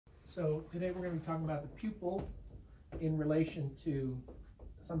So today we're going to be talking about the pupil in relation to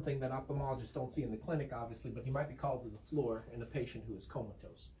something that ophthalmologists don't see in the clinic, obviously, but you might be called to the floor in a patient who is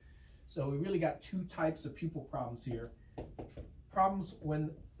comatose. So we really got two types of pupil problems here. Problems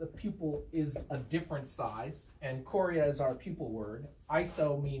when the pupil is a different size, and chorea is our pupil word.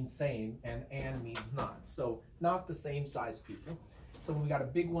 Iso means same, and an means not. So not the same size pupil. So we got a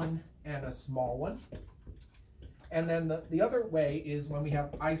big one and a small one. And then the other way is when we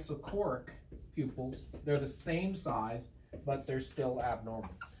have isochoric pupils. They're the same size, but they're still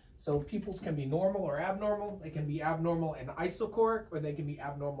abnormal. So pupils can be normal or abnormal. They can be abnormal and isochoric, or they can be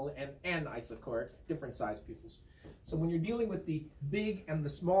abnormal and anisochoric, different size pupils. So when you're dealing with the big and the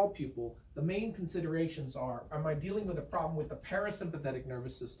small pupil, the main considerations are, am I dealing with a problem with the parasympathetic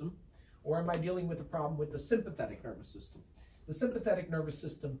nervous system, or am I dealing with a problem with the sympathetic nervous system? The sympathetic nervous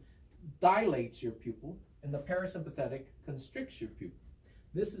system dilates your pupil, and the parasympathetic constricts your pupil.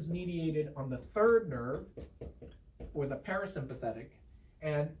 This is mediated on the third nerve for the parasympathetic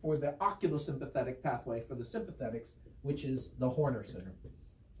and for the oculosympathetic pathway for the sympathetics, which is the Horner syndrome.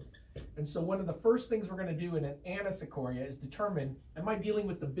 And so one of the first things we're going to do in an anisocoria is determine, am I dealing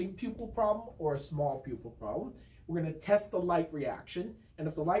with the big pupil problem or a small pupil problem? We're going to test the light reaction, and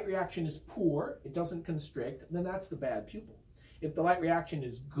if the light reaction is poor, it doesn't constrict, then that's the bad pupil. If the light reaction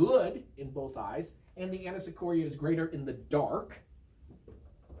is good in both eyes, and the anisocoria is greater in the dark,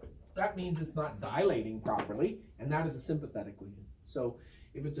 that means it's not dilating properly, and that is a sympathetic lesion. So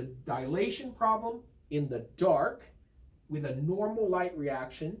if it's a dilation problem in the dark with a normal light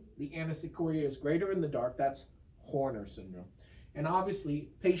reaction, the anisocoria is greater in the dark, that's Horner syndrome. And obviously,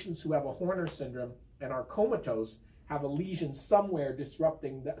 patients who have a Horner syndrome and are comatose have a lesion somewhere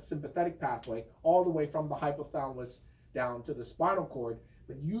disrupting the sympathetic pathway all the way from the hypothalamus down to the spinal cord,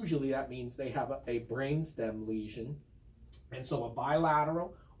 but usually that means they have a brainstem lesion. And so a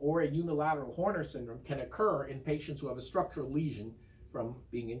bilateral or a unilateral Horner syndrome can occur in patients who have a structural lesion from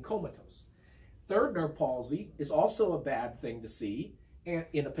being in comatose. Third nerve palsy is also a bad thing to see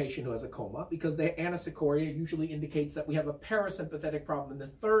in a patient who has a coma, because the anisocoria usually indicates that we have a parasympathetic problem in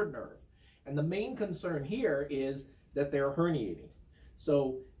the third nerve. And the main concern here is that they're herniating.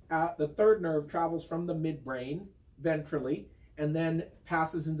 So the third nerve travels from the midbrain ventrally and then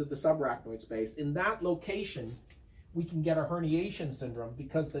passes into the subarachnoid space. In that location, we can get a herniation syndrome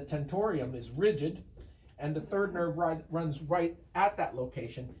because the tentorium is rigid and the third nerve runs right at that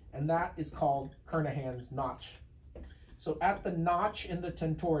location, and that is called Kernahan's notch. So at the notch in the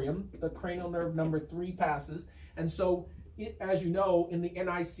tentorium, the cranial nerve number 3 passes, and so as you know, in the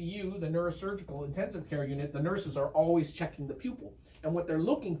NICU, the neurosurgical intensive care unit, the nurses are always checking the pupil, and what they're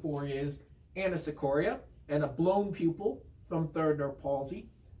looking for is anisocoria, and a blown pupil from third nerve palsy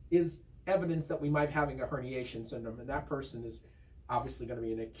is evidence that we might be having a herniation syndrome, and that person is obviously going to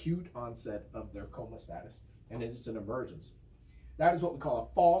be an acute onset of their coma status, and it's an emergency. That is what we call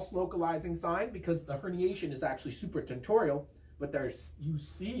a false localizing sign, because the herniation is actually supratentorial, but you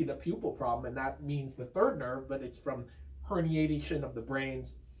see the pupil problem, and that means the third nerve, but it's from herniation of the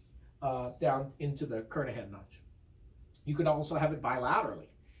brains down into the Kernahan notch. You could also have it bilaterally,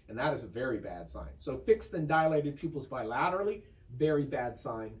 and that is a very bad sign. So fixed and dilated pupils bilaterally, very bad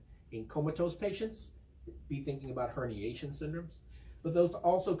sign in comatose patients. Be thinking about herniation syndromes. But those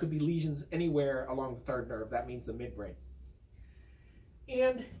also could be lesions anywhere along the third nerve. That means the midbrain.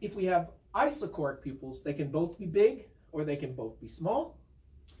 And if we have isochoric pupils, they can both be big or they can both be small.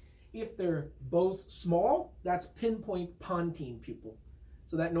 If they're both small, that's pinpoint pontine pupil.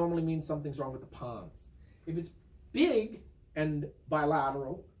 So that normally means something's wrong with the pons. If it's big and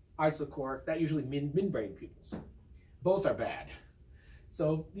bilateral, isochoric, that usually midbrain pupils. Both are bad.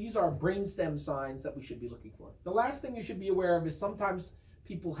 So these are brainstem signs that we should be looking for. The last thing you should be aware of is sometimes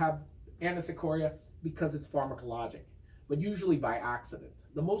people have anisocoria because it's pharmacologic, but usually by accident.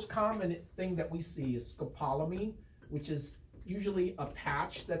 The most common thing that we see is scopolamine, which is usually a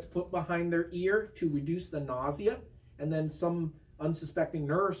patch that's put behind their ear to reduce the nausea, and then some unsuspecting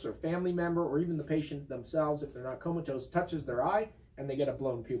nurse or family member or even the patient themselves, if they're not comatose, touches their eye and they get a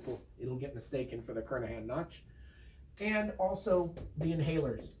blown pupil. It'll get mistaken for the Kernahan notch. And also the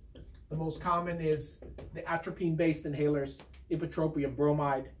inhalers. The most common is the atropine-based inhalers, ipratropium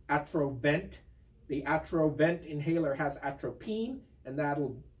bromide, Atrovent. The Atrovent inhaler has atropine, and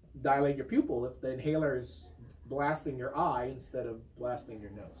that'll dilate your pupil if the inhaler is blasting your eye instead of blasting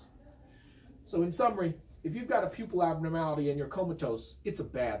your nose. So in summary, if you've got a pupil abnormality and you're comatose, it's a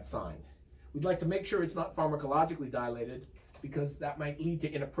bad sign. We'd like to make sure it's not pharmacologically dilated, because that might lead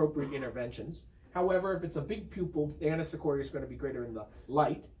to inappropriate interventions. However, if it's a big pupil, the anisocoria is going to be greater in the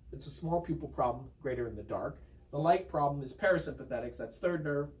light. If it's a small pupil problem, greater in the dark. The light problem is parasympathetics, that's third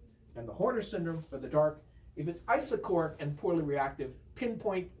nerve, And the Horner syndrome for the dark, if it's isochoric and poorly reactive,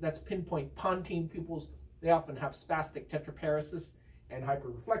 that's pinpoint pontine pupils. They often have spastic tetraparesis and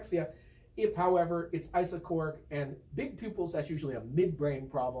hyperreflexia. If, however, it's isochoric and big pupils, that's usually a midbrain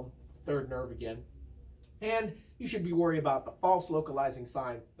problem, third nerve again. And you should be worried about the false localizing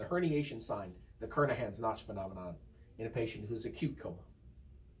sign, the herniation sign, the Kernahan's notch phenomenon in a patient who's acute coma.